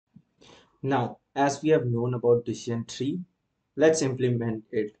Now, as we have known about decision tree, let's implement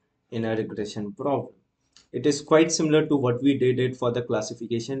it in a regression problem. It is quite similar to what we did it for the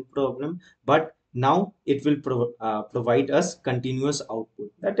classification problem, but now it will provide us continuous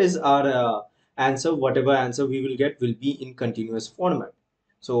output. That is our answer. Whatever answer we will get will be in continuous format.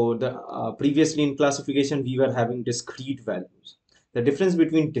 So the previously in classification we were having discrete values. The difference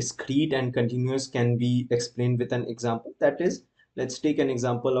between discrete and continuous can be explained with an example. That is, let's take an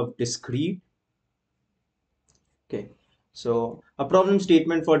example of discrete. Okay, so a problem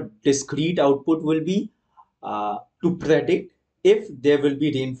statement for discrete output will be to predict if there will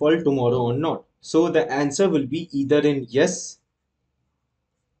be rainfall tomorrow or not. So the answer will be either in yes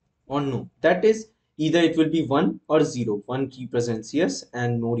or no. That is, either it will be 1 or 0. 1 represents yes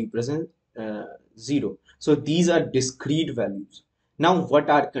and no represents 0. So these are discrete values. Now what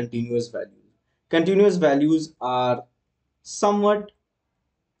are continuous values? Continuous values are somewhat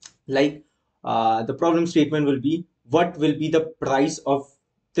like the problem statement will be what will be the price of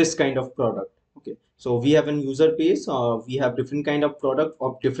this kind of product. Okay, so we have an user base, we have different kind of product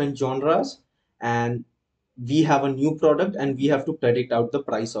of different genres, and we have a new product and we have to predict out the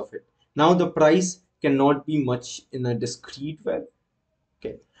price of it. Now the price cannot be much in a discrete way.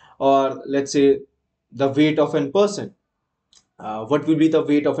 Okay, or let's say the weight of a person. What will be the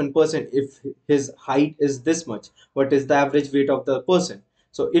weight of a person if his height is this much? What is the average weight of the person?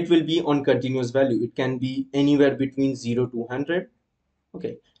 So it will be on continuous value. It can be anywhere between 0 to 100.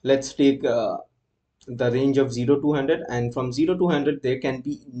 Okay, let's take the range of 0 to 100, and from 0 to 100 there can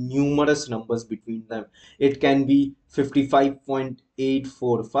be numerous numbers between them. It can be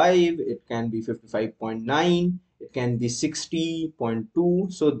 55.845, it can be 55.9, it can be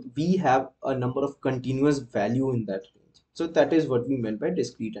 60.2. So we have a number of continuous value in that range. So that is what we meant by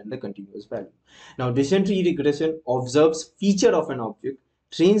discrete and the continuous value. Now decision tree regression observes feature of an object,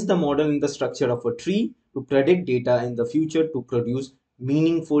 trains the model in the structure of a tree to predict data in the future to produce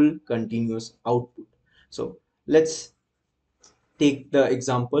meaningful continuous output. So let's take the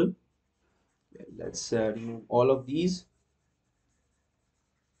example. Let's remove all of these.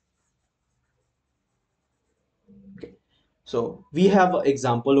 Okay. So we have an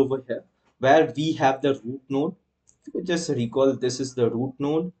example over here where we have the root node. Just recall, this is the root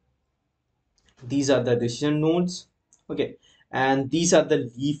node. These are the decision nodes. Okay. And these are the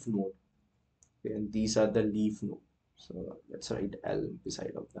leaf node. Okay. And these are the leaf node. So let's write L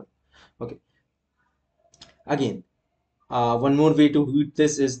beside of them. Okay. Again, one more way to read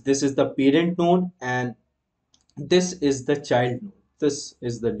this is the parent node and this is the child node. This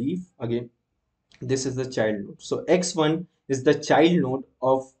is the leaf. Again, this is the child node. So x1 is the child node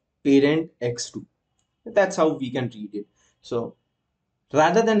of parent x2. That's how we can read it. So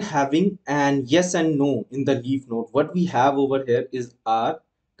rather than having an yes and no in the leaf node, what we have over here is our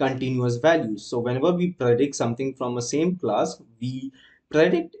continuous values. So whenever we predict something from a same class, we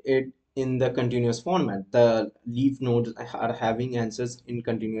predict it in the continuous format. The leaf nodes are having answers in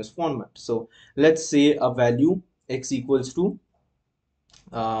continuous format. So let's say a value x equals to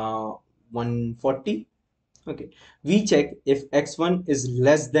 140. Okay, we check if x1 is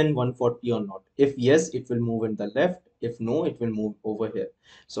less than 140 or not. If yes, it will move in the left. If no, it will move over here.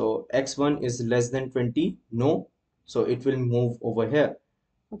 So x1 is less than 20. No, so it will move over here.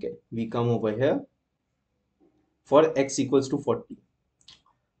 Okay, we come over here for x equals to 40.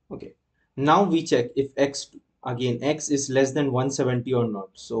 Okay, now we check if x is less than 170 or not.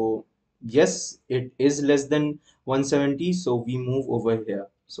 So yes, it is less than 170, so we move over here.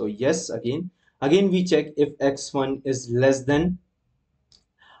 So yes, again we check if x1 is less than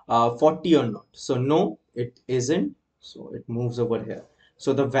 40 or not. So no, it isn't, so it moves over here.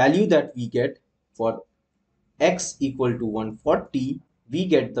 So the value that we get for x equal to 140, we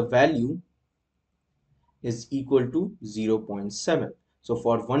get the value is equal to 0.7. So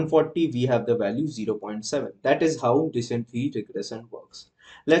for 140, we have the value 0.7. That is how decision tree regression works.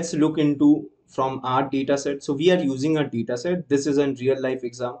 Let's look into from our data set. So we are using a data set. This is a real life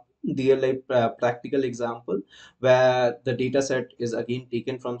example, real life practical example where the data set is again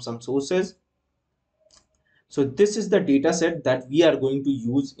taken from some sources. So this is the data set that we are going to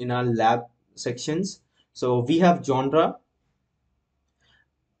use in our lab sections. So we have genre,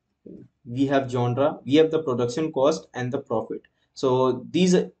 we have the production cost and the profit. So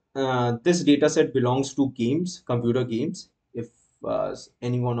this data set belongs to games, computer games, if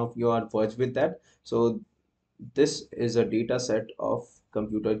any one of you are versed with that. So this is a data set of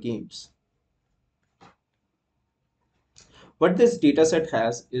computer games. What this data set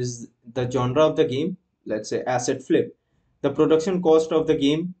has is the genre of the game, let's say asset flip, the production cost of the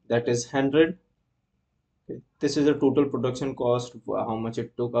game, that is 100. Okay. This is the total production cost, how much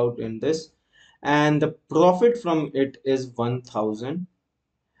it took out in this, and the profit from it is 1000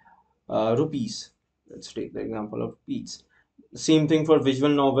 rupees. Let's take the example of rupees. Same thing for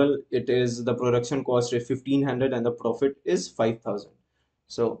visual novel. It is the production cost is 1500 and the profit is 5000.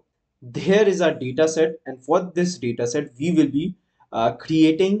 So there is our data set, and for this data set we will be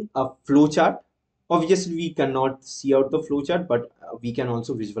creating a flowchart. Obviously we cannot see out the flowchart, but we can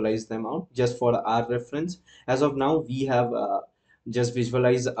also visualize them out just for our reference. As of now we have just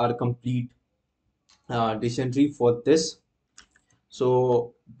visualized our complete decision tree for this.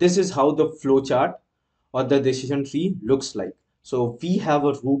 So this is how the flowchart or the decision tree looks like. So we have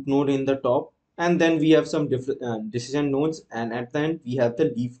a root node in the top, and then we have some different decision nodes, and at the end we have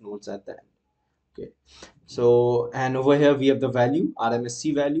the leaf nodes at the end. Okay. So, and over here we have the value,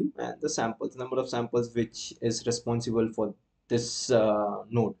 RMSC value, and the samples, number of samples which is responsible for this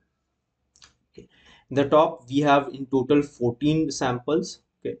node. Okay. In the top we have in total 14 samples.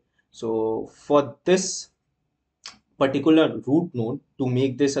 Okay. So for this particular root node, to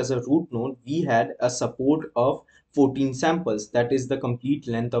make this as a root node, we had a support of 14 samples. That is the complete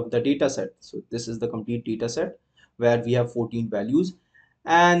length of the data set. So this is the complete data set where we have 14 values,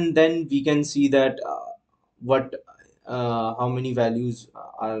 and then we can see that what how many values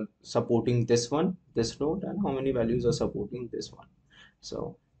are supporting this node, and how many values are supporting this one.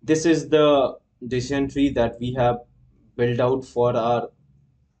 So this is the decision tree that we have built out for our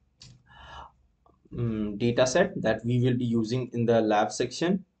data set that we will be using in the lab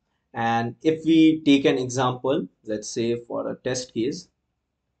section. And if we take an example, let's say for a test case,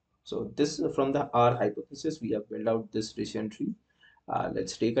 so this is from the R hypothesis we have built out this decision tree.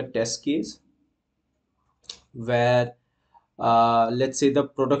 Let's take a test case where let's say the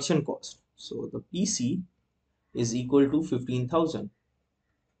production cost, so the PC is equal to 15,000.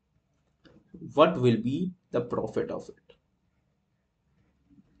 What will be the profit of it?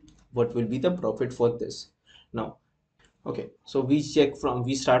 What will be the profit for this? Now, okay, so we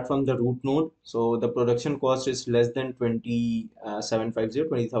start from the root node. So the production cost is less than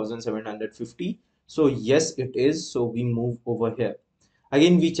 20,750. So yes, it is. So we move over here.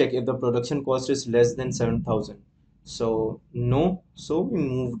 Again, we check if the production cost is less than 7,000. So no, so we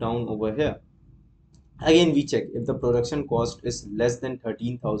move down over here. Again, we check if the production cost is less than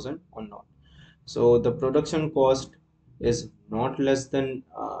 13,000 or not. So the production cost is not less than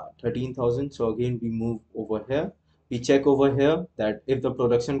 13,000. So again, we move over here. We check over here that if the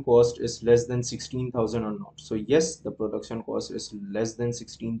production cost is less than 16,000 or not. So yes, the production cost is less than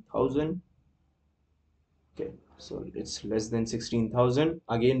 16,000. Okay, so it's less than 16,000.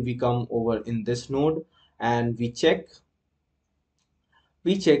 Again, we come over in this node and we check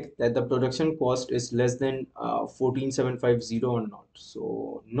that the production cost is less than 14,750 or not.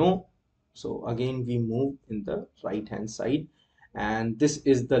 So no. So again we move in the right hand side, and this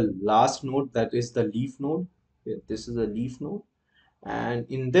is the last node, that is the leaf node. Okay, this is a leaf node, and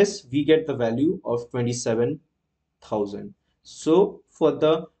in this we get the value of 27,000. So for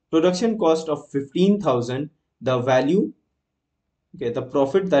the production cost of 15,000, the value, okay, the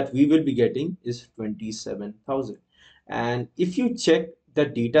profit that we will be getting is 27,000. And if you check the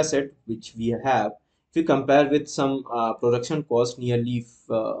data set which we have, if you compare with some production cost nearly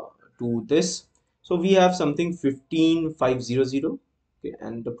to this, so we have something 15,500. Okay,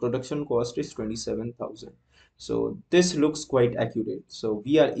 and the production cost is 27,000. So this looks quite accurate. So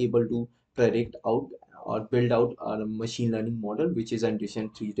we are able to predict out or build out our machine learning model, which is a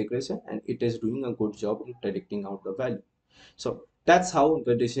decision tree regression, and it is doing a good job in predicting out the value. So that's how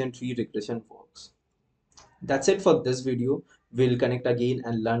the decision tree regression works. That's it for this video. We'll connect again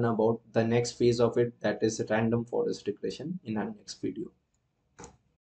and learn about the next phase of it, that is random forest regression, in our next video.